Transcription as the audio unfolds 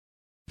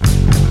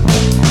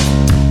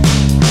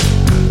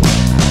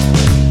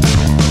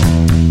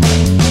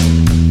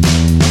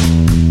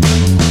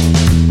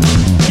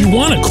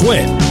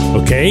quit,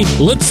 okay?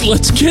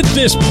 Let's get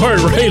this part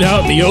right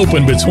out in the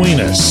open between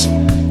us.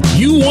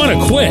 You want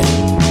to quit.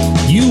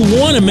 You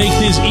want to make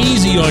this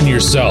easy on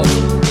yourself.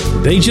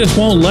 They just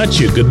won't let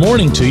you. Good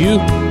morning to you.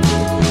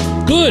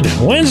 Good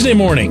Wednesday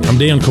morning. I'm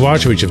Dan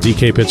Kovacevic of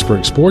DK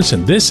Pittsburgh Sports,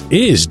 and this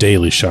is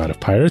Daily Shot of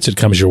Pirates. It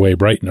comes your way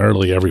bright and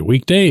early every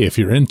weekday. If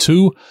you're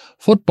into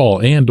football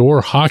and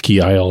or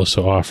hockey, I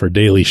also offer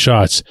daily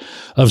shots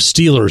of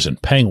Steelers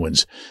and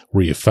Penguins,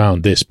 where you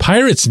found this.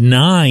 Pirates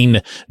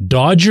 9,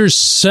 Dodgers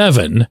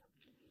 7,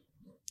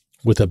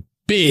 with a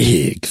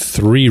big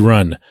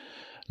 3-run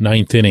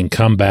ninth inning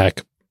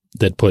comeback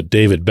that put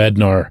David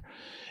Bednar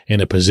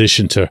in a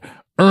position to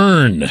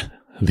earn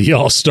the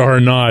all-star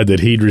nod that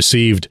he'd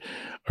received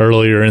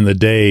earlier in the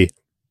day.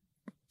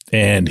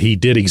 And he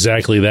did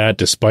exactly that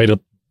despite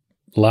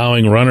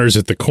allowing runners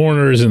at the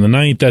corners in the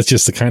ninth. That's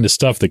just the kind of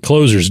stuff that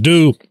closers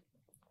do.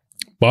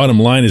 Bottom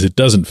line is it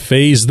doesn't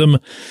faze them.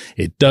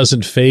 It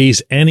doesn't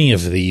faze any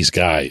of these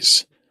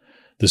guys,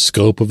 the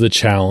scope of the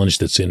challenge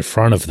that's in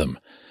front of them.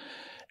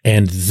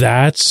 And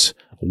that's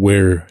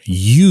where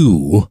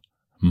you,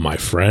 my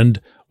friend,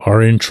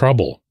 are in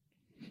trouble,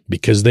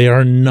 because they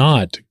are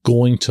not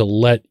going to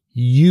let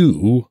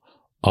you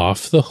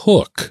off the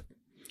hook.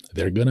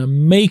 They're going to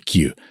make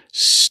you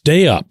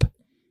stay up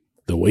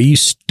the way you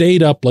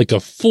stayed up like a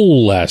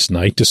fool last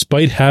night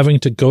despite having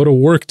to go to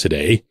work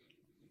today.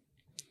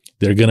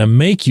 They're going to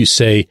make you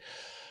say,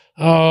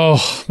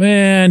 oh,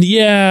 man,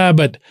 yeah,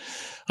 but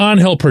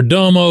Angel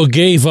Perdomo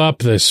gave up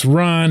this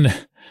run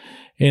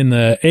in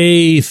the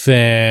 8th,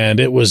 and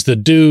it was the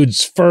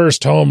dude's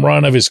first home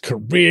run of his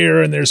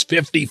career, and there's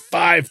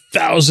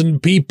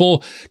 55,000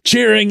 people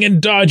cheering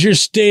in Dodger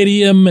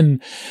Stadium, and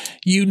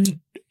you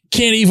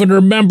can't even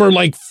remember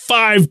like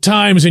 5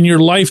 times in your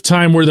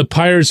lifetime where the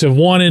Pirates have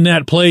won in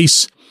that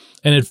place,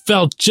 and it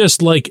felt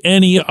just like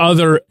any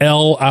other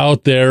L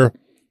out there.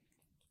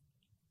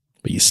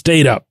 But you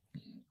stayed up.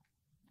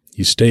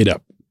 You stayed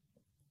up.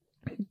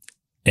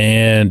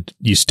 And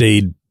you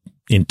stayed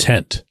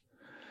intent.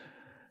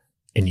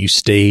 And you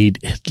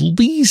stayed at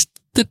least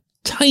the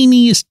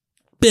tiniest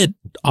bit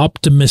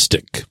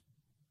optimistic,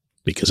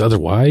 because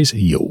otherwise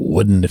you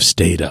wouldn't have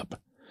stayed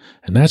up.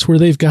 And that's where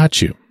they've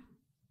got you,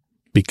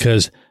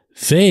 because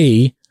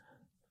they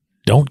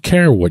don't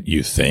care what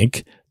you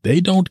think. They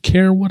don't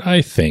care what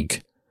I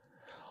think.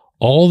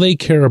 All they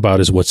care about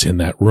is what's in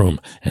that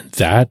room. And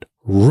that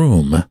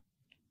room,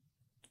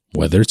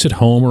 whether it's at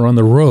home or on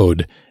the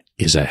road,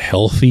 is a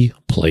healthy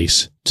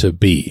place to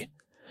be.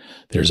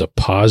 There's a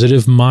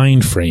positive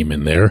mind frame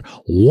in there.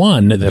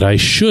 One that I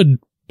should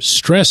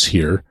stress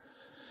here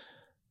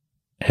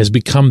has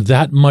become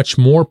that much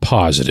more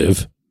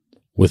positive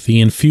with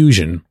the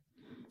infusion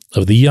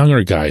of the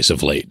younger guys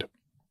of late.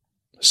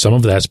 Some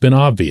of that's been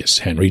obvious.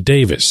 Henry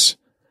Davis,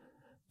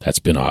 that's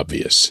been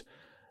obvious.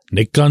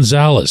 Nick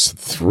Gonzalez,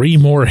 3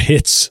 more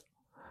hits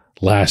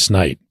last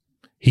night.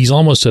 He's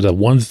almost at a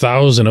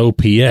 1,000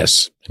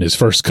 OPS in his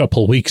first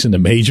couple weeks in the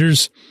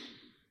majors.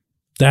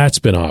 That's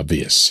been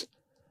obvious.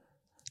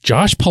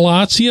 Josh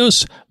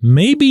Palacios,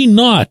 maybe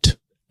not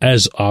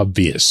as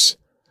obvious.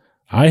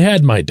 I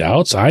had my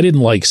doubts. I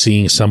didn't like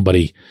seeing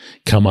somebody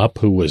come up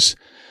who was,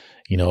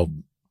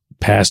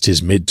 past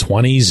his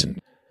mid-20s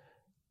and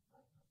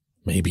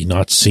maybe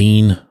not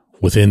seen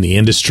within the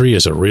industry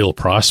as a real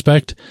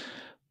prospect.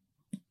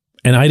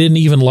 And I didn't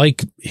even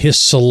like his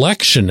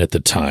selection at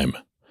the time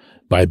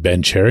by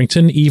Ben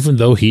Cherington, even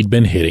though he'd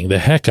been hitting the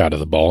heck out of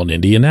the ball in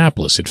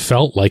Indianapolis. It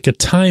felt like a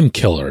time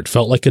killer. It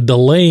felt like a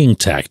delaying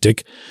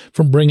tactic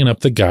from bringing up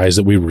the guys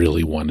that we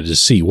really wanted to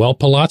see. Well,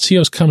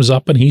 Palacios comes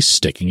up and he's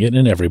sticking it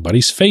in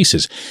everybody's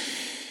faces.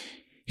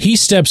 He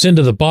steps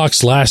into the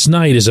box last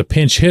night as a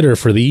pinch hitter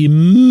for the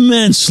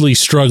immensely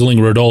struggling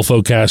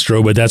Rodolfo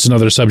Castro, but that's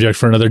another subject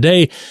for another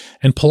day.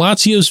 And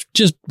Palacios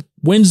just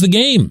wins the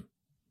game.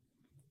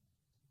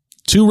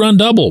 2-run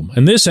double.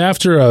 And this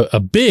after a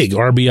big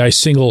RBI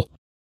single,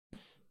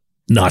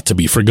 not to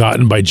be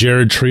forgotten, by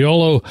Jared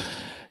Triolo.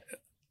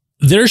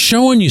 They're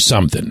showing you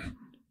something.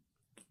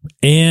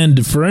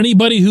 And for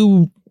anybody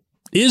who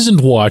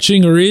isn't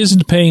watching or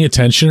isn't paying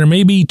attention or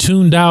maybe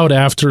tuned out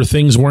after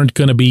things weren't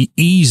going to be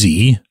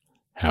easy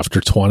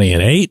after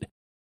 20-8,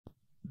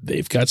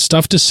 they've got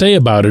stuff to say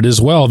about it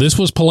as well. This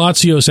was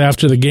Palacios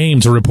after the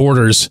game to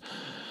reporters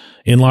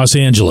in Los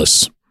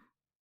Angeles.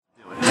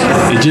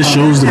 It just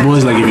shows the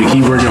boys, like, if you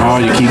keep working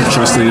hard, you keep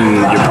trusting in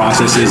your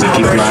processes and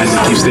keep grinding,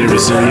 keep staying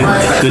resilient,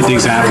 good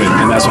things happen,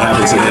 and that's what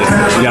happened today.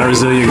 We got a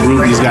resilient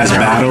group. These guys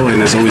battle, and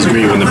it's always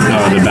great when the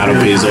battle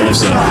pays off.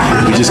 So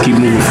we just keep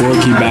moving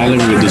forward, keep battling,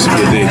 we're going to do some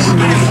good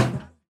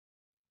things.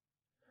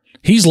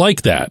 He's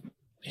like that.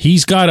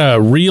 He's got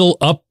a real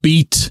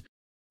upbeat,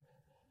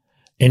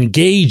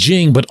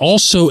 engaging, but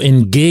also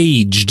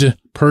engaged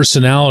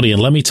personality.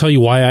 And let me tell you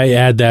why I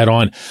add that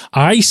on.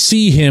 I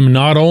see him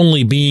not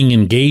only being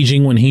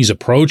engaging when he's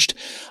approached,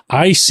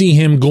 I see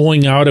him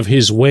going out of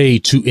his way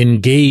to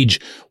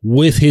engage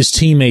with his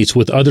teammates,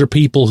 with other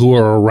people who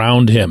are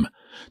around him,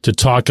 to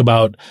talk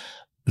about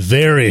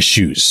their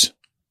issues.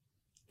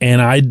 And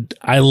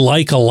I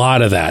like a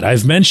lot of that.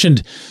 I've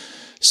mentioned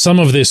some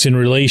of this in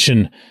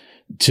relation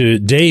to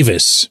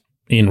Davis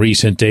in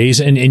recent days.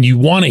 And you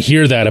want to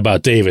hear that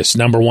about Davis,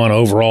 number 1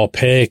 overall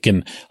pick,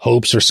 and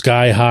hopes are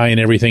sky high and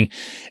everything.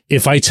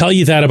 If I tell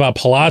you that about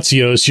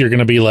Palacios, you're going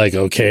to be like,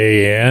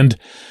 okay,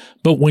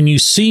 but when you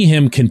see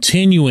him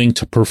continuing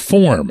to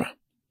perform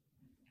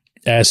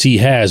as he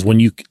has, when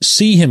you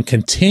see him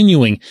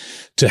continuing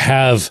to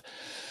have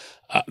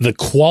the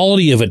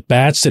quality of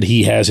at-bats that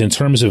he has in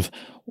terms of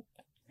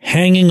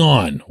hanging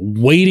on,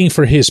 waiting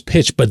for his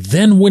pitch, but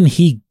then when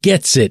he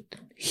gets it,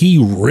 he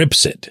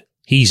rips it.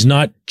 He's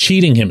not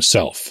cheating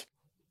himself.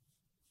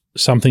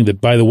 Something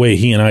that, by the way,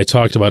 he and I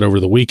talked about over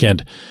the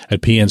weekend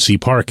at PNC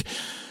Park.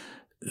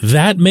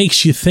 That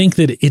makes you think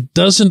that it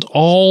doesn't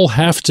all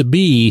have to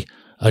be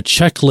a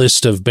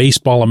checklist of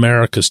Baseball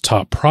America's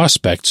top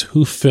prospects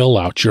who fill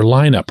out your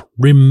lineup.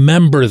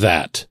 Remember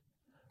that.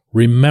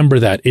 Remember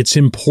that. It's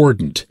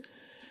important.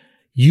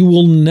 You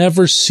will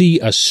never see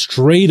a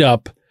straight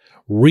up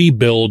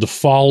rebuild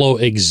follow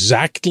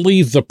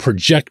exactly the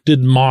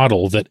projected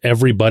model that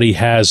everybody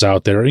has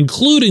out there,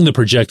 including the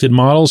projected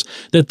models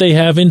that they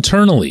have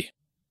internally.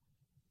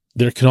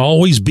 There can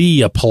always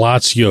be a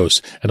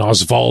Palacios, an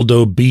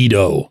Osvaldo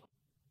Bido.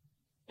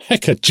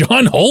 Heck, a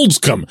John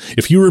Holdscomb,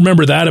 if you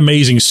remember that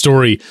amazing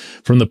story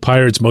from the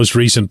Pirates' most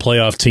recent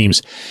playoff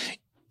teams.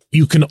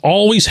 You can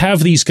always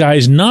have these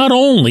guys not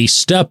only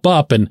step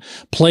up and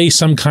play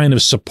some kind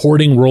of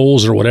supporting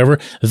roles or whatever,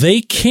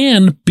 they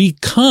can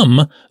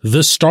become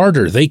the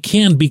starter. They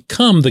can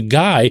become the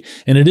guy,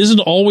 and it isn't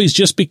always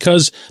just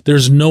because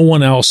there's no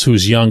one else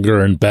who's younger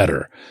and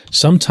better.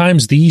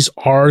 Sometimes these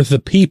are the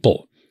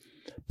people.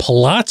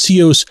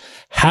 Palacios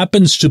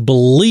happens to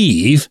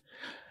believe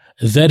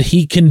that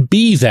he can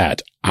be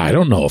that. I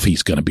don't know if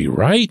he's going to be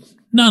right.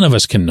 None of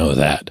us can know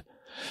that.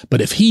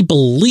 But if he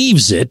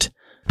believes it,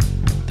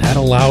 that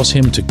allows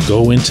him to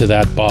go into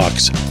that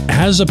box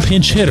as a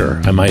pinch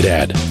hitter, I might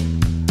add,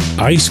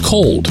 ice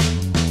cold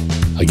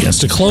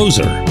against a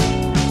closer,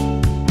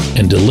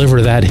 and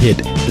deliver that hit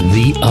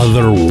the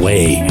other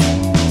way,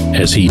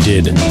 as he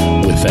did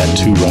with that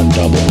 2-run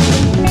double.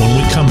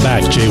 When we come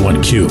back,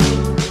 J1Q.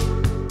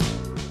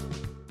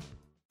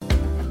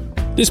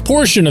 This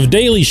portion of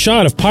Daily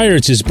Shot of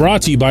Pirates is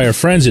brought to you by our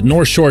friends at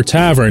North Shore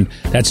Tavern.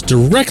 That's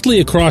directly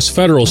across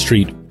Federal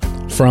Street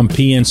from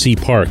PNC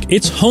Park.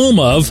 It's home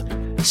of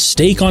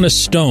Steak on a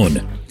Stone,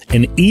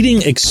 an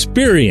eating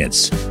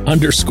experience,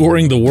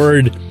 underscoring the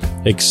word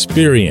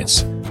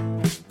experience.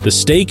 The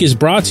steak is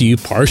brought to you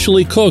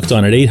partially cooked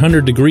on an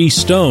 800-degree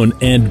stone,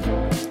 and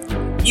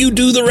you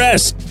do the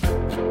rest.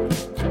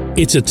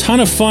 It's a ton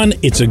of fun,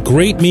 it's a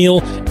great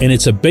meal, and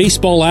it's a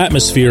baseball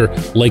atmosphere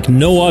like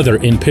no other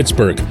in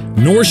Pittsburgh.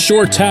 North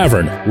Shore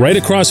Tavern, right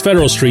across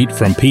Federal Street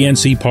from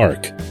PNC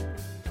Park.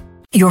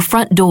 Your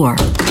front door,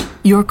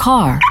 your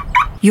car,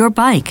 your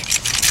bike,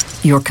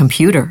 your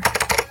computer,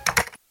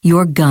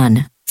 your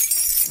gun.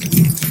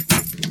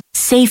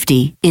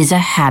 Safety is a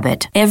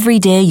habit. Every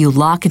day you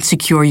lock and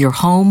secure your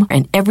home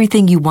and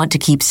everything you want to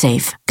keep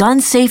safe.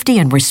 Gun safety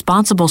and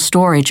responsible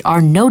storage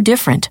are no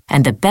different,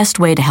 and the best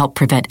way to help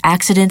prevent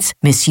accidents,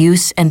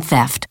 misuse, and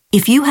theft.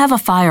 If you have a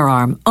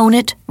firearm, own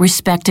it,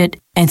 respect it,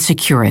 and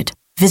secure it.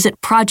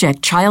 Visit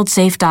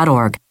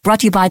ProjectChildSafe.org. Brought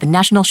to you by the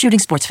National Shooting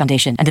Sports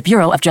Foundation and the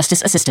Bureau of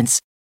Justice Assistance.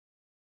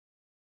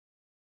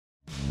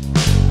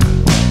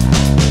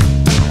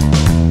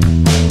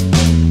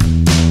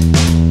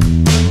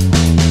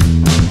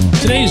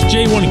 Today's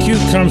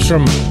J1Q comes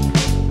from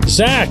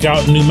Zach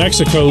out in New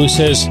Mexico, who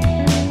says,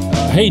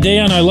 hey,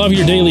 Dan, I love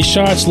your daily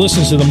shots.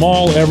 Listen to them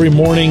all every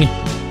morning.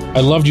 I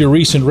loved your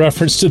recent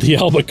reference to the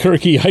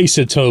Albuquerque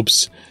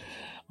Isotopes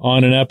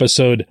on an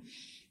episode.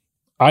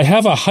 I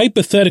have a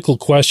hypothetical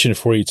question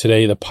for you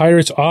today. The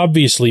Pirates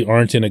obviously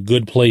aren't in a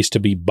good place to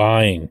be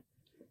buying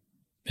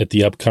at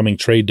the upcoming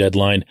trade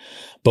deadline,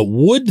 but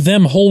would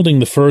them holding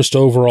the first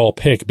overall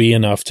pick be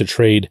enough to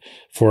trade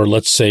for,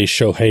 let's say,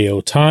 Shohei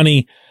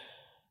Ohtani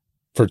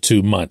for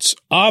 2 months?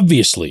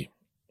 Obviously,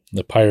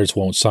 the Pirates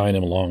won't sign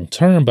him long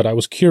term, but I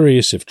was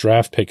curious if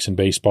draft picks in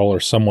baseball are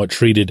somewhat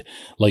treated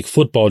like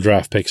football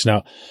draft picks.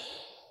 Now,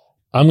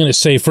 I'm going to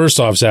say, first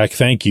off, Zach,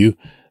 thank you.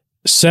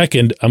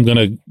 Second, I'm going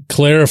to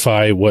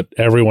clarify what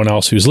everyone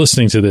else who's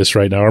listening to this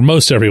right now, or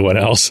most everyone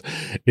else,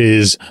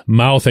 is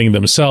mouthing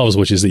themselves,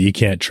 which is that you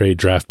can't trade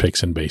draft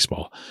picks in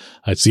baseball.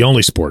 It's the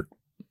only sport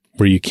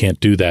where you can't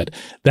do that.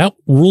 That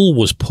rule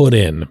was put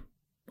in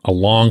a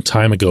long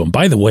time ago. And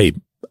by the way,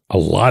 a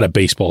lot of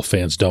baseball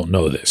fans don't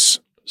know this,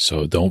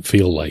 so don't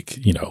feel like,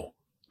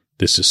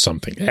 this is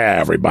something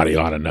everybody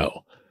ought to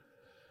know.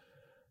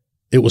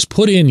 It was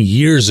put in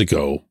years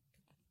ago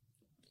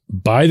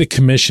by the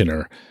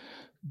commissioner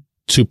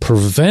to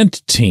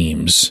prevent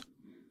teams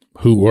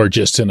who are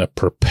just in a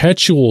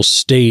perpetual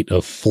state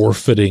of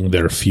forfeiting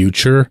their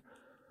future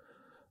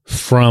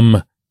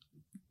from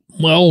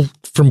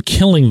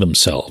killing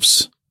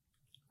themselves.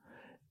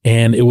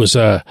 And it was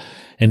an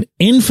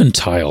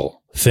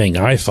infantile thing,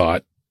 I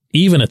thought,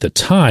 even at the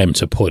time,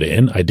 to put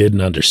in. I didn't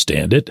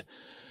understand it.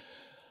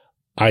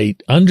 I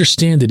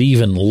understand it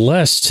even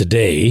less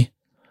today.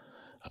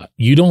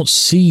 You don't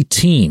see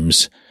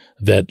teams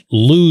that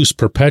lose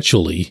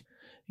perpetually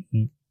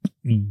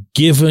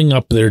giving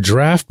up their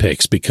draft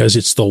picks because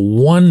it's the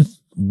one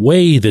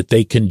way that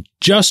they can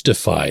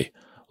justify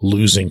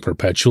losing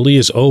perpetually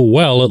is, oh,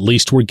 well, at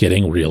least we're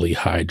getting really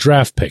high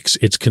draft picks.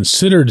 It's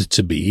considered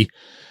to be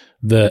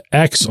the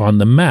X on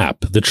the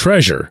map, the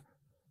treasure,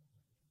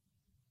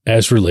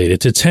 as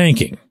related to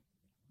tanking.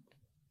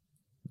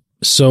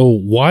 So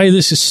why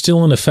this is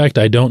still in effect,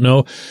 I don't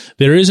know.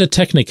 There is a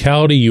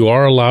technicality. You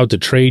are allowed to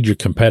trade your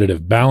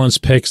competitive balance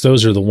picks.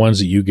 Those are the ones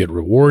that you get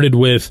rewarded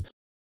with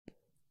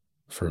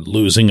for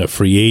losing a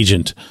free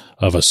agent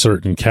of a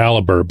certain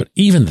caliber. But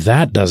even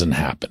that doesn't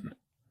happen.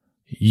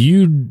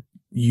 You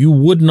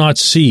would not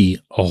see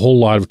a whole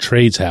lot of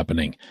trades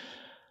happening.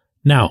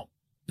 Now,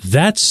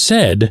 that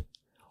said,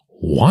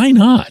 why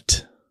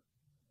not?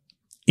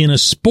 In a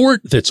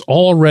sport that's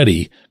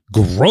already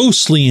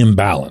grossly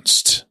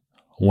imbalanced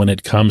when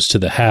it comes to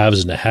the haves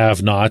and the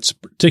have-nots,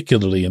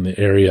 particularly in the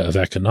area of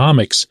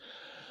economics,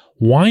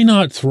 why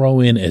not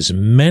throw in as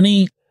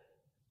many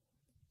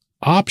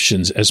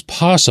options as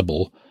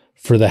possible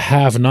for the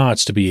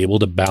have-nots to be able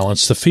to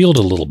balance the field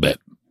a little bit?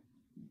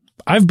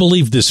 I've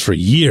believed this for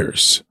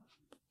years,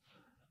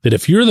 that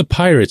if you're the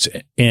Pirates,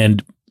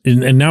 and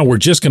now we're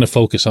just going to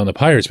focus on the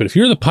Pirates, but if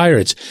you're the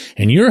Pirates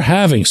and you're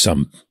having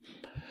some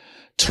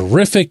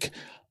terrific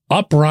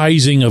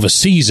uprising of a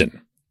season,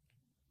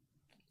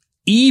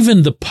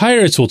 even the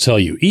Pirates will tell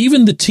you,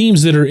 even the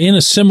teams that are in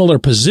a similar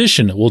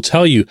position will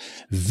tell you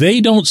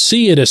they don't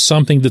see it as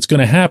something that's going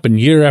to happen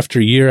year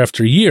after year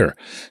after year.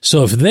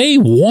 So if they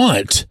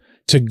want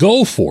to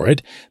go for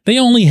it, they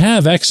only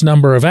have X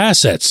number of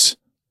assets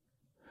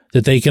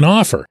that they can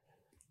offer.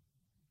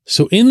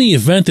 So in the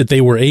event that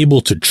they were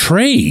able to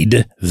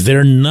trade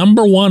their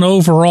number one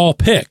overall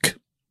pick,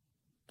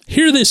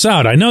 hear this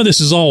out. I know this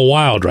is all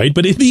wild, right?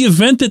 But in the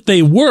event that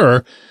they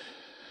were,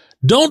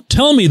 don't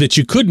tell me that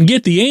you couldn't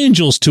get the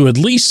Angels to at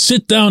least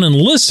sit down and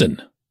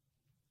listen.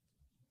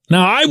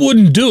 Now, I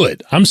wouldn't do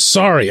it. I'm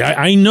sorry.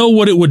 I know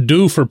what it would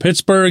do for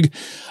Pittsburgh.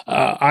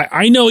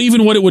 I know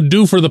even what it would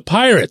do for the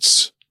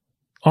Pirates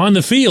on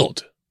the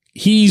field.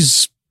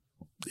 He's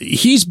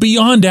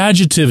beyond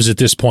adjectives at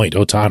this point,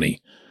 Ohtani.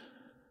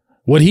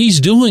 What he's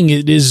doing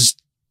is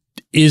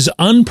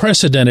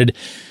unprecedented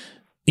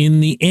in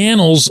the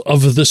annals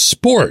of the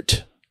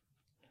sport.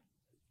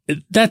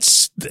 That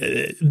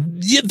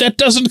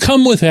doesn't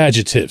come with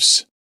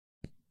adjectives.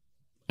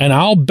 And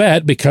I'll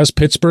bet, because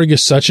Pittsburgh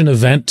is such an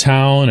event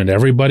town and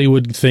everybody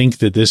would think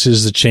that this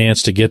is the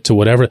chance to get to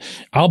whatever,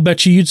 I'll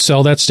bet you'd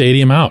sell that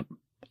stadium out.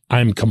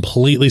 I'm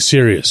completely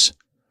serious.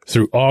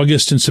 Through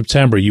August and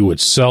September, you would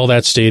sell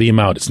that stadium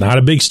out. It's not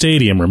a big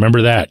stadium.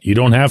 Remember that. You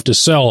don't have to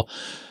sell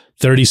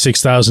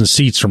 36,000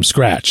 seats from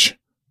scratch.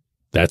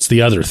 That's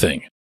the other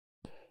thing.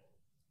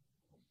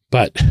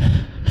 But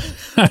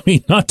I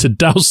mean, not to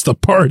douse the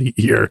party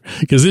here,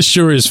 because this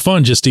sure is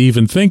fun just to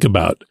even think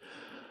about.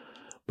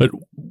 But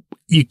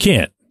you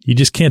can't. You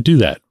just can't do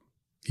that.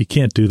 You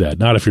can't do that.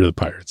 Not if you're the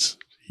Pirates.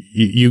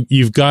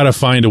 You've got to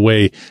find a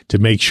way to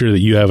make sure that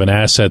you have an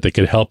asset that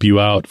could help you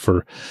out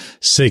for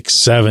 6,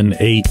 7,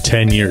 8,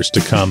 10 years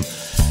to come.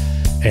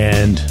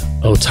 And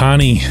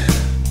Ohtani,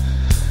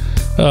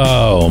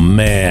 oh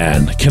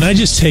man, can I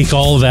just take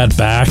all of that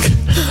back?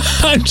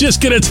 I'm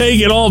just going to take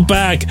it all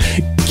back.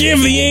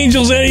 Give the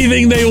Angels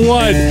anything they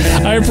want.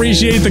 I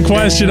appreciate the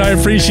question. I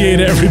appreciate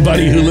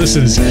everybody who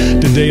listens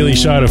to Daily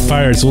Shot of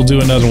Pirates. We'll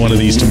do another one of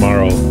these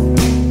tomorrow.